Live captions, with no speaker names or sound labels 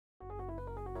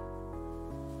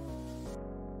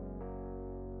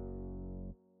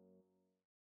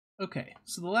Okay,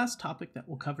 so the last topic that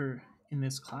we'll cover in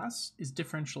this class is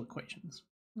differential equations.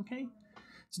 Okay,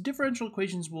 so differential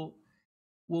equations we'll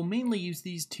mainly use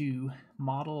these to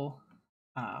model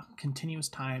continuous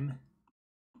time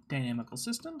dynamical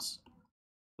systems.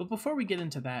 But before we get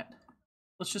into that,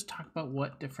 let's just talk about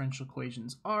what differential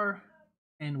equations are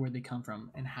and where they come from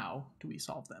and how do we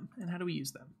solve them and how do we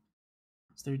use them.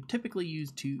 So they're typically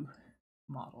used to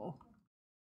model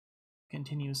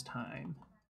continuous time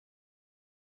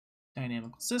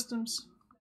dynamical systems,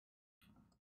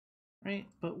 right?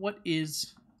 But what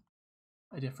is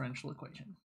a differential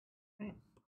equation, right?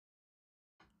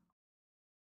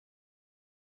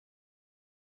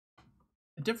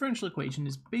 A differential equation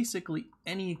is basically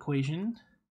any equation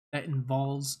that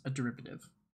involves a derivative.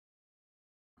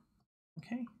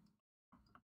 Okay?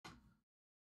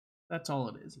 That's all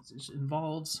it is. It just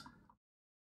involves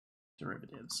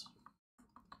derivatives.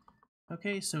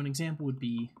 Okay, so an example would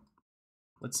be,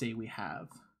 let's say we have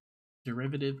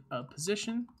derivative of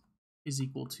position is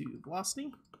equal to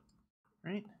velocity,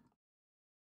 right?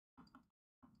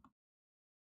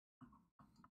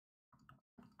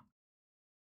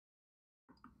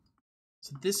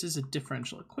 So this is a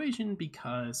differential equation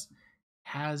because it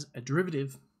has a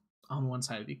derivative on one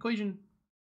side of the equation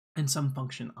and some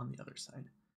function on the other side.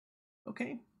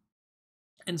 Okay?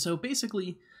 And so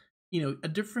basically, a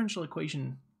differential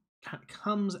equation kind of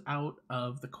comes out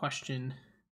of the question,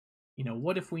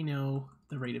 what if we know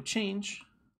the rate of change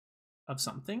of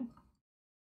something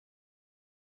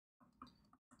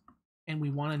and we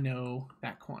want to know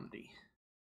that quantity?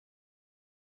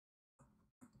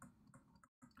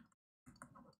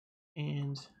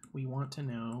 And we want to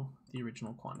know the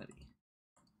original quantity.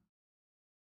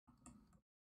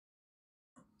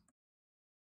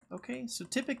 Okay, so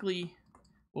typically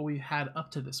what we've had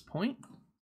up to this point,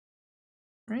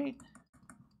 right?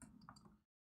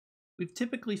 We've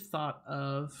typically thought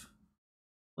of,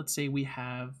 let's say we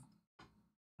have,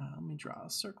 let me draw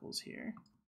circles here.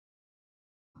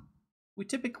 We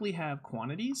typically have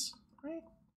quantities, right?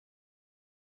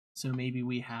 So maybe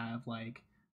we have like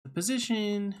the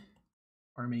position,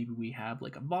 or maybe we have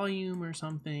like a volume or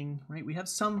something, right? We have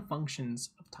some functions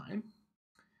of time,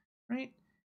 right?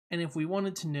 And if we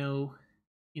wanted to know,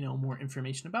 more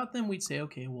information about them, we'd say,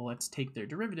 okay, well, let's take their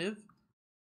derivative,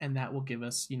 and that will give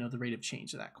us, the rate of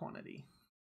change of that quantity.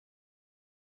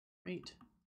 Rate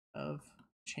of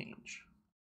change,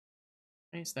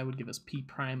 right? So that would give us P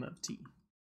prime of t,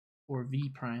 or V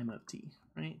prime of t,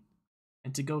 right?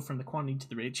 And to go from the quantity to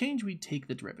the rate of change, we'd take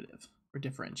the derivative, or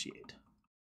differentiate.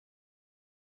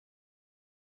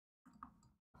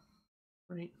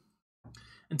 Right?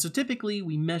 And so typically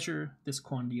we measure this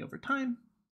quantity over time,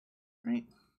 right?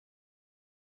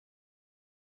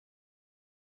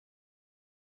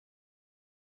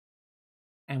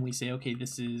 And we say, okay,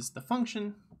 this is the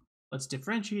function. Let's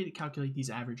differentiate it, calculate these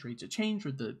average rates of change,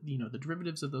 or the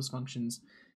derivatives of those functions,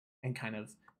 and kind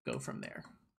of go from there.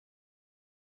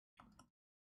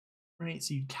 Right?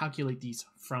 So you calculate these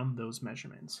from those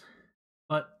measurements.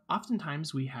 But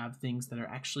oftentimes we have things that are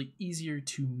actually easier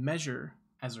to measure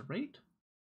as a rate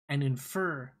and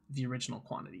infer the original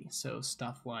quantity. So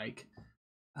stuff like,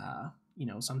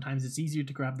 sometimes it's easier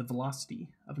to grab the velocity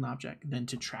of an object than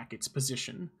to track its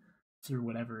position through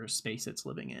whatever space it's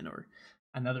living in. Or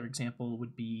another example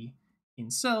would be in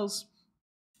cells.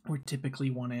 We typically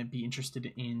want to be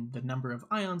interested in the number of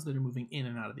ions that are moving in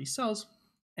and out of these cells.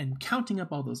 And counting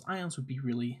up all those ions would be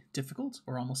really difficult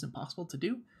or almost impossible to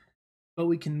do. But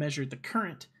we can measure the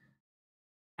current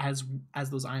as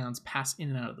those ions pass in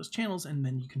and out of those channels, and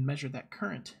then you can measure that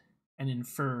current and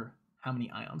infer how many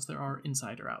ions there are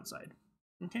inside or outside.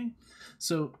 Okay,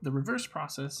 so the reverse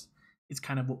process is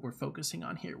kind of what we're focusing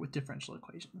on here with differential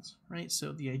equations, right?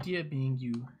 So the idea being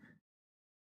you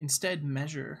instead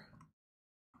measure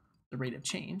the rate of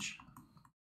change,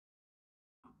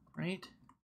 right?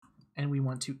 And we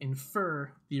want to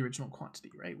infer the original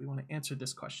quantity, right? We want to answer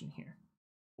this question here.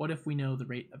 What if we know the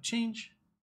rate of change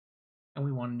and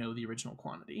we want to know the original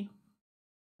quantity,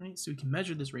 right? So we can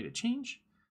measure this rate of change,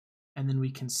 and then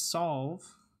we can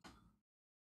solve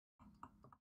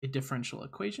a differential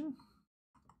equation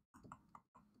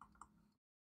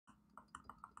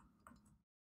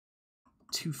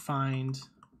to find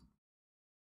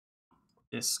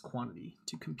this quantity,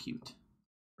 to compute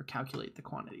or calculate the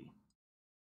quantity.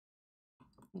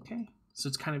 Okay, so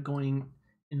it's kind of going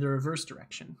in the reverse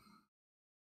direction.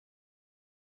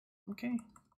 Okay,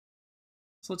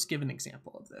 so let's give an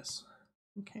example of this.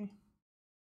 Okay,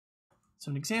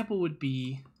 so an example would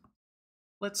be,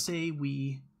 let's say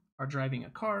we are driving a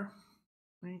car,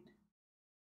 right,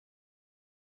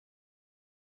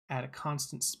 at a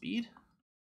constant speed,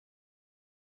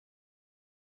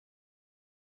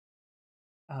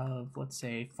 of, let's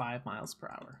say, 5 miles per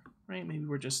hour, right? Maybe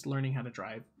we're just learning how to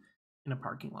drive in a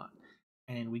parking lot.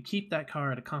 And we keep that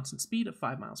car at a constant speed of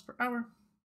 5 miles per hour,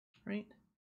 right?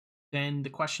 Then the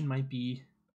question might be,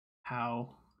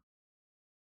 how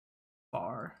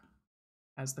far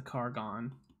has the car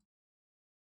gone,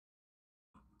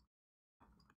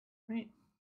 right?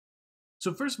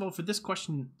 So first of all, for this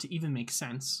question to even make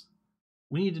sense,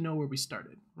 we need to know where we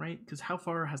started, right? Because how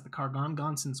far has the car gone?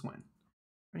 Gone since when,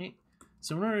 right?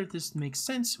 So in order for this to make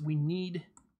sense, we need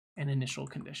an initial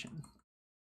condition.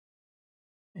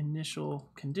 Initial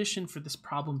condition for this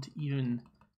problem to even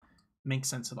make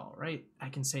sense at all, right? I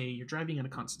can say you're driving at a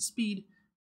constant speed.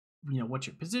 You know, what's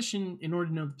your position? In order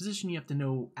to know the position, you have to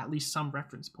know at least some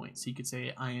reference point. So you could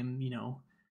say, I am,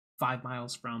 5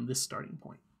 miles from this starting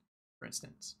point, for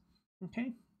instance.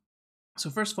 Okay? So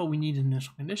first of all, we need an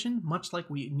initial condition, much like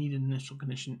we need an initial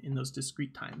condition in those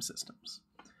discrete time systems.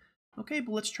 Okay,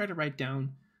 but let's try to write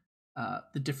down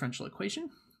the differential equation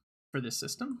for this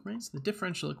system, right? So the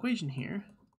differential equation here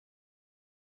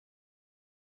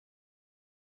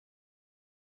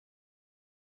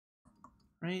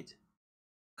right?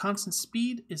 Constant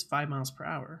speed is 5 miles per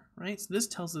hour, right? So this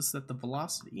tells us that the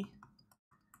velocity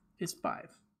is 5,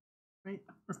 right?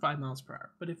 Or 5 miles per hour.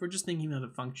 But if we're just thinking of a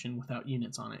function without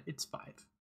units on it, it's 5,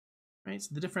 right?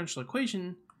 So the differential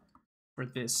equation for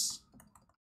this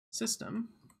system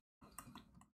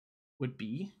would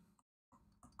be,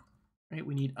 right?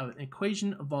 We need an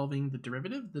equation involving the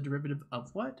derivative. The derivative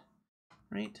of what,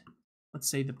 right? Let's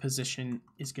say the position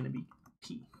is going to be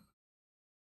p,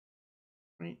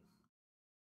 right?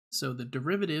 So the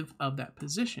derivative of that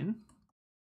position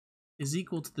is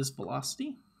equal to this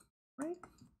velocity, right?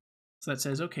 So that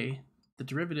says, okay, the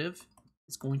derivative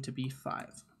is going to be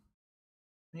 5.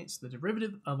 Right? So the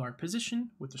derivative of our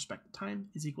position with respect to time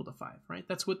is equal to 5, right?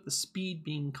 That's what the speed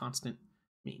being constant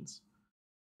means,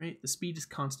 right? The speed is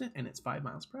constant and it's 5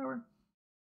 miles per hour.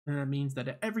 And that means that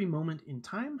at every moment in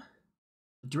time,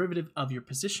 the derivative of your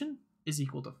position is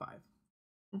equal to 5,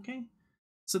 okay?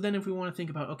 So then if we want to think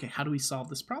about, okay, how do we solve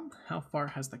this problem? How far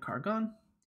has the car gone?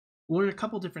 We'll learn a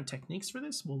couple different techniques for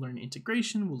this. We'll learn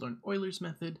integration, we'll learn Euler's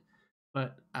method,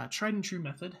 but a tried and true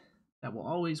method that will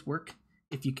always work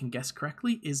if you can guess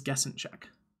correctly is guess and check.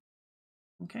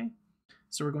 Okay,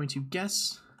 so we're going to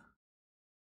guess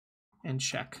and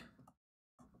check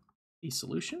a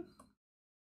solution.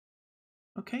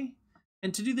 Okay,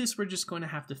 and to do this, we're just going to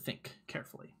have to think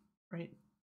carefully, right?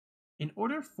 In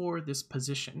order for this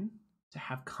position to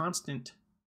have constant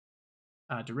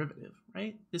derivative,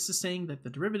 right? This is saying that the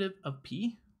derivative of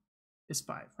p is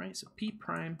 5, right? So p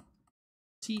prime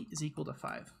t is equal to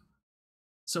 5.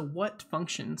 So what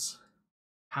functions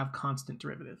have constant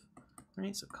derivative,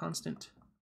 right? So constant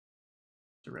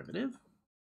derivative.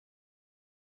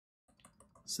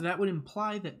 So that would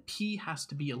imply that p has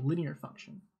to be a linear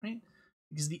function, right?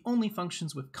 Because the only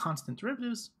functions with constant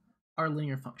derivatives are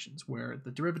linear functions, where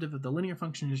the derivative of the linear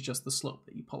function is just the slope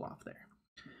that you pull off there,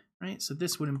 right? So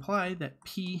this would imply that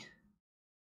p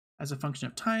as a function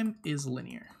of time is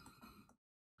linear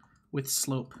with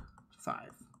slope 5,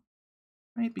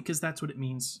 right? Because that's what it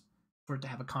means for it to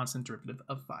have a constant derivative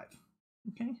of 5,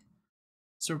 okay?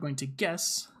 So we're going to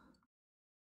guess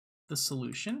the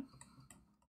solution.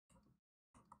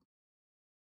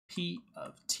 P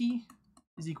of t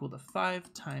is equal to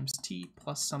 5 times t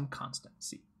plus some constant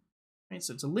c. Right,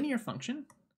 so it's a linear function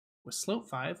with slope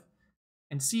 5,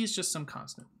 and c is just some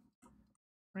constant,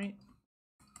 right?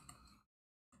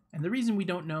 And the reason we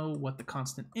don't know what the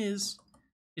constant is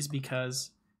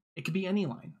because it could be any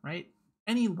line, right?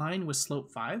 Any line with slope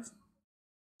 5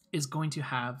 is going to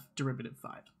have derivative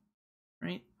 5,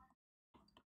 right?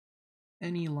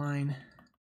 Any line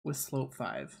with slope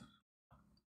 5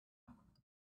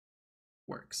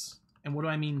 works. And what do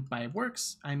I mean by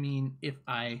works? I mean, if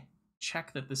I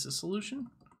check that this is a solution,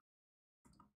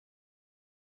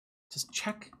 to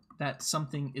check that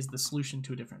something is the solution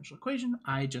to a differential equation,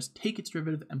 I just take its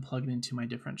derivative and plug it into my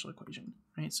differential equation,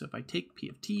 right? So if I take p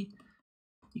of t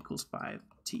equals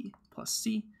 5t plus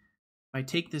c, if I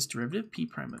take this derivative, p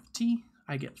prime of t,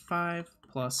 I get 5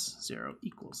 plus 0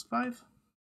 equals 5,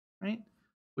 right?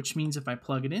 Which means if I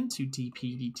plug it into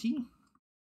dp dt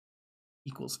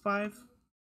equals 5,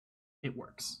 it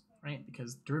works, right?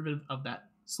 Because the derivative of that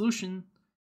solution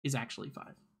is actually 5,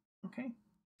 okay?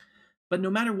 But no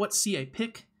matter what c I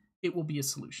pick, it will be a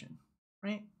solution,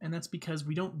 right? And that's because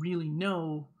we don't really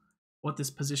know what this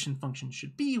position function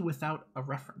should be without a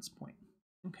reference point,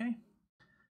 okay?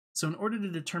 So in order to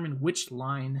determine which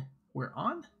line we're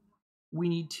on, we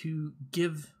need to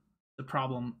give the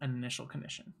problem an initial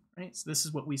condition, right? So this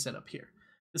is what we set up here.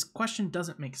 this question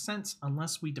doesn't make sense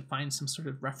unless we define some sort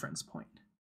of reference point,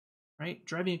 right?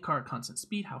 Driving a car at constant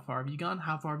speed, how far have you gone?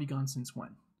 How far have you gone since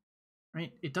when,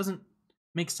 right? It doesn't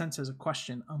make sense as a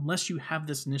question unless you have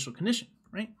this initial condition,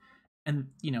 right? And,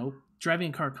 driving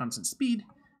a car at constant speed,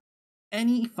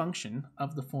 any function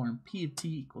of the form p of t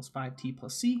equals 5t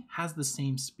plus c has the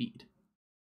same speed.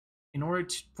 In order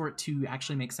for it to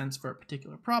actually make sense for a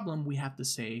particular problem, we have to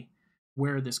say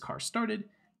where this car started.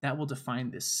 That will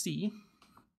define this c,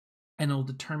 and it'll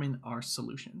determine our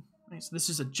solution. Right? So this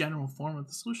is a general form of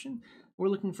the solution. We're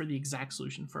looking for the exact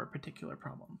solution for a particular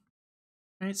problem.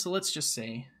 Right? So let's just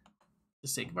say, for the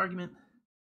sake of argument,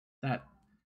 that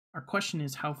our question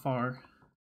is how far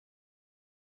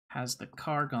has the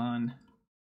car gone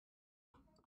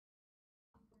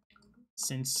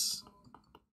since,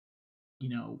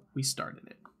 we started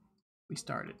it. We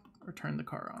started or turned the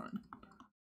car on.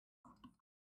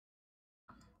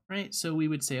 Right, so we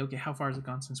would say, okay, how far has it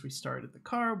gone since we started the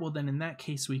car? Well, then in that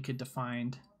case, we could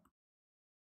define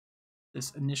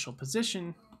this initial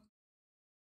position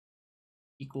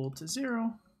equal to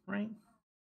 0, right?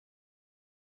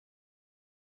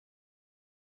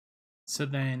 So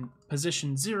then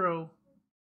position 0,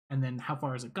 and then how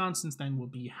far has it gone since then will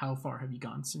be how far have you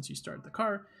gone since you started the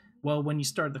car? Well, when you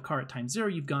started the car at time 0,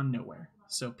 you've gone nowhere.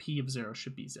 So p of 0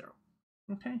 should be 0.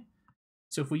 Okay,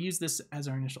 so if we use this as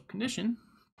our initial condition,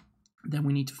 then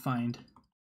we need to find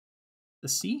the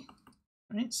c,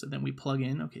 right? So then we plug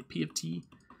in, okay, p of t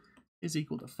is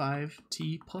equal to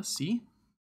 5t plus c.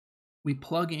 We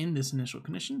plug in this initial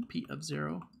condition, p of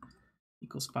 0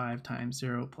 equals 5 times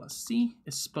 0 plus c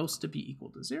is supposed to be equal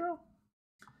to 0.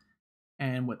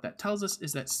 And what that tells us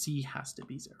is that c has to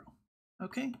be 0.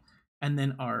 Okay, and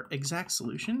then our exact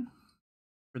solution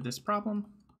for this problem,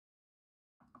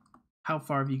 how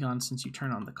far have you gone since you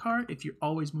turn on the car? If you're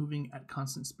always moving at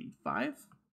constant speed 5,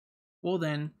 well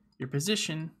then your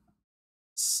position,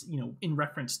 in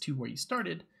reference to where you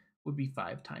started, would be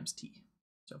 5 times t.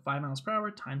 So 5 miles per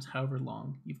hour times however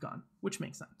long you've gone, which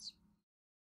makes sense.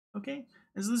 Okay,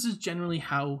 and so this is generally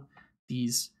how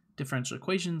these differential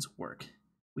equations work.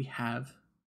 We have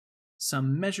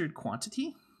some measured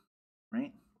quantity,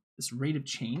 right? This rate of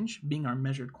change being our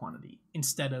measured quantity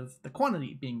instead of the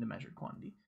quantity being the measured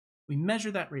quantity. We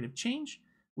measure that rate of change.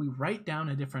 We write down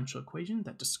a differential equation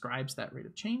that describes that rate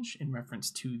of change in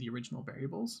reference to the original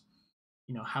variables.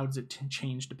 How does it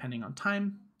change depending on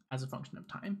time as a function of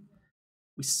time?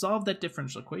 We solve that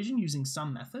differential equation using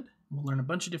some method. We'll learn a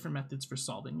bunch of different methods for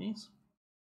solving these.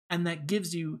 And that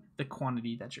gives you the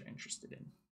quantity that you're interested in,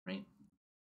 right?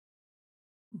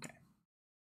 Okay.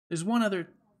 There's one other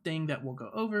thing that we'll go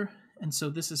over, and so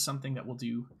this is something that we'll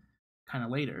do kind of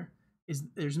later, is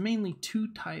there's mainly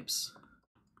 2 types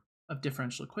of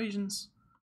differential equations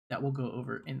that we'll go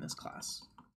over in this class.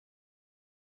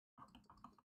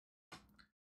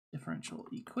 Differential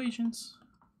equations,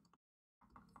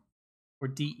 or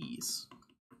DEs.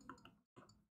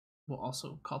 We'll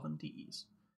also call them DEs,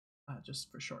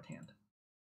 just for shorthand.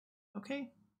 Okay,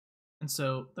 and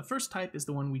so the first type is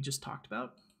the one we just talked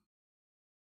about,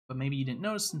 but maybe you didn't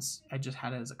notice since I just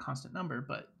had it as a constant number,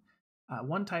 but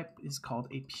one type is called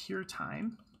a pure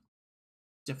time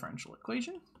differential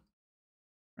equation,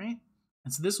 right?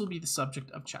 And so this will be the subject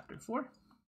of chapter 4,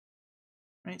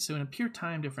 right? So in a pure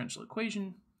time differential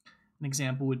equation, an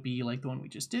example would be like the one we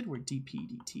just did, where dp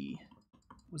dt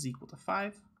was equal to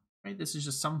 5, right? This is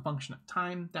just some function of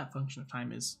time. That function of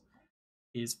time is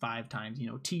 5 times,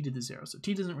 t to the 0. So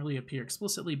t doesn't really appear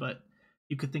explicitly, but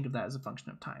you could think of that as a function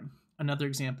of time. Another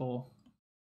example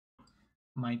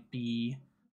might be,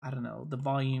 I don't know, the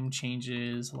volume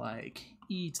changes like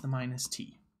e to the minus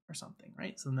t or something,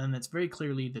 right? So then that's very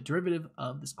clearly the derivative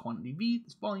of this quantity v,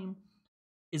 this volume,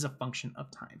 is a function of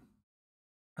time.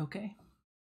 Okay?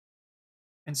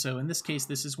 And so in this case,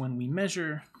 this is when we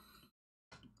measure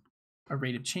a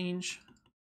rate of change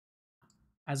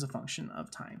as a function of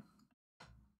time.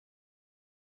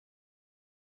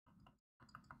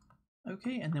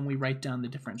 Okay, and then we write down the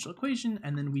differential equation,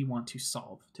 and then we want to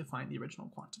solve to find the original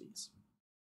quantities.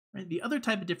 Right? The other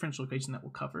type of differential equation that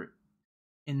we'll cover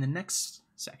in the next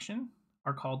section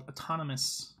are called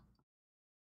autonomous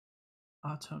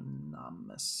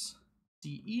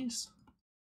DEs,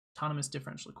 autonomous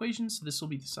differential equations. So this will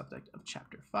be the subject of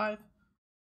chapter 5.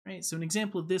 Right? So an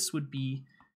example of this would be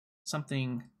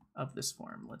something of this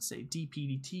form. Let's say dp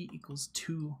dt equals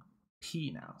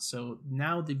 2p now. So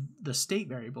now the state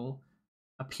variable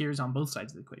appears on both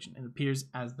sides of the equation. It appears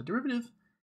as the derivative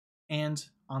and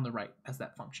on the right as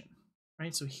that function,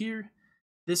 right? So here,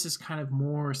 this is kind of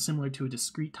more similar to a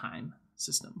discrete time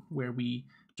system where we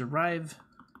derive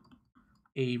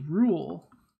a rule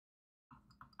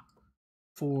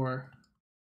for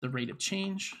the rate of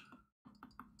change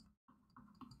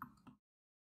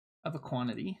of a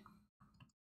quantity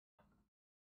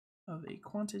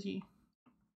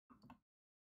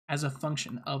as a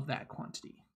function of that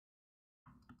quantity.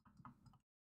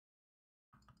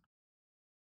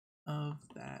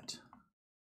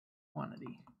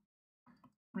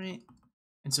 Right?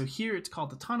 And so here it's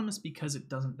called autonomous because it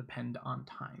doesn't depend on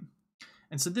time.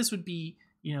 And so this would be,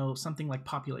 something like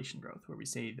population growth, where we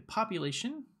say the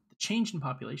change in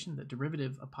population, the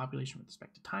derivative of population with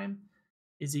respect to time,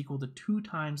 is equal to 2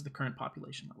 times the current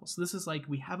population level. So this is like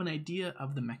we have an idea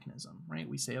of the mechanism, right?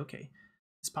 We say, okay,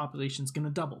 this population is going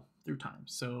to double through time.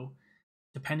 So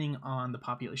depending on the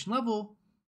population level,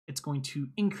 it's going to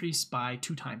increase by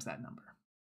 2 times that number,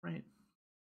 right?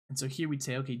 And so here we'd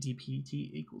say, okay,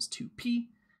 dpt equals 2p.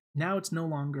 Now it's no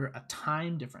longer a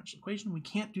time differential equation. We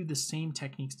can't do the same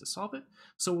techniques to solve it,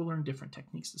 so we'll learn different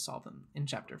techniques to solve them in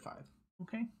chapter 5,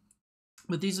 okay?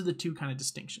 But these are the two kind of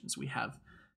distinctions. We have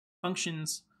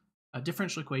functions,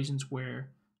 differential equations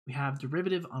where we have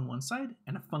derivative on one side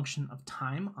and a function of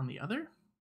time on the other.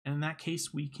 And in that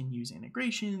case, we can use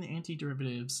integration,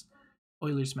 antiderivatives,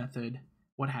 Euler's method,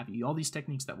 what have you, all these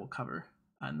techniques that we'll cover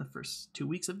in the first 2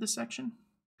 weeks of this section,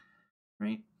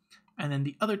 right? And then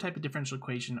the other type of differential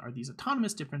equation are these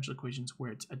autonomous differential equations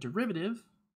where it's a derivative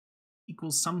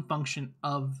equals some function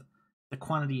of the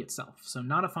quantity itself. So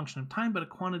not a function of time, but a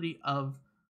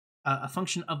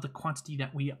function of the quantity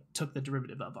that we took the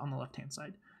derivative of on the left-hand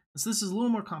side. So this is a little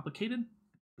more complicated,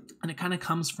 and it kind of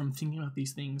comes from thinking about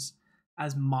these things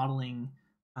as modeling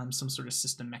some sort of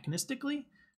system mechanistically,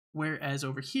 whereas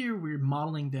over here we're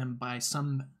modeling them by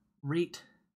some rate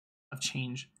of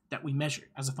change that we measure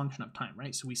as a function of time,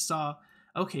 right? So we saw,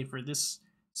 okay, for this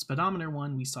speedometer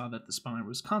one, we saw that the speedometer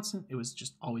was constant. It was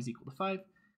just always equal to 5.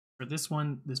 For this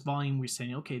one, this volume, we're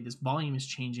saying, okay, this volume is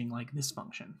changing like this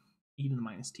function, e to the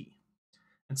minus t.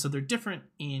 And so they're different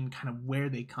in kind of where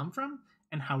they come from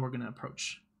and how we're going to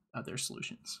approach their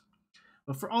solutions.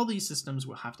 But for all these systems,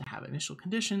 we'll have to have initial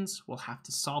conditions. We'll have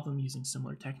to solve them using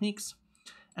similar techniques.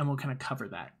 And we'll kind of cover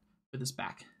that for this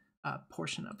back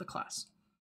portion of the class.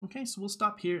 Okay, so we'll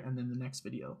stop here, and then the next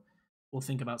video, we'll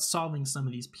think about solving some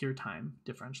of these pure time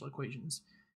differential equations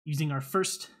using our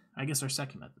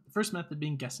second method. The first method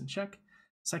being guess and check.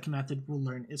 Second method we'll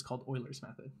learn is called Euler's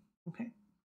method. Okay.